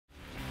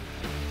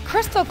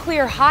Crystal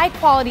clear,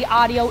 high-quality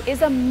audio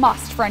is a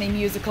must for any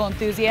musical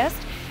enthusiast.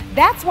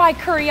 That's why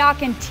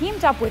Kuryakyn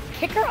teamed up with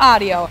Kicker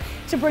Audio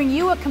to bring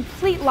you a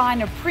complete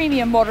line of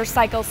premium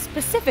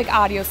motorcycle-specific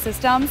audio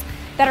systems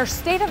that are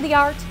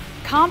state-of-the-art,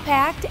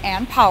 compact,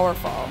 and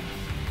powerful.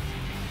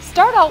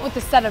 Start out with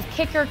a set of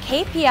Kicker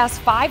KPS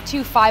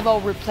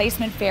 5250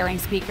 replacement fairing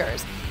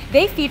speakers.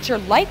 They feature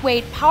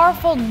lightweight,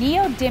 powerful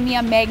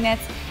neodymium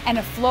magnets and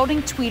a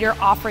floating tweeter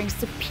offering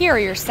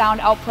superior sound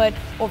output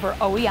over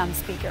OEM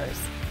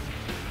speakers.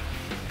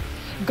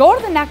 Go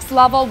to the next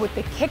level with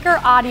the Kicker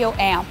Audio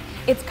Amp.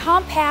 It's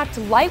compact,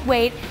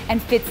 lightweight,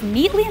 and fits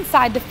neatly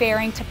inside the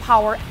fairing to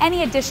power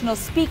any additional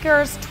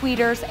speakers,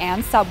 tweeters,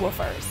 and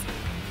subwoofers.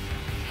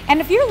 And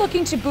if you're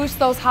looking to boost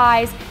those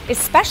highs,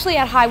 especially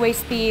at highway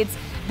speeds,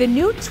 the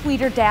new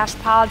tweeter dash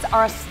pods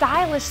are a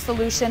stylish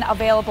solution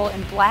available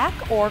in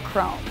black or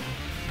chrome.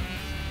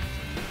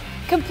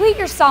 Complete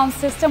your sound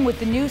system with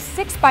the new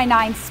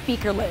 6x9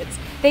 speaker lids.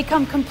 They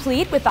come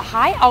complete with a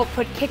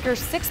high-output Kicker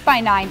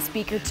 6x9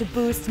 speaker to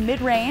boost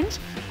mid-range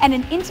and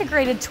an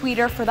integrated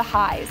tweeter for the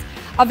highs,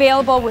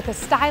 available with a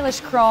stylish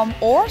chrome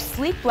or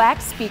sleek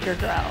black speaker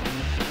grille.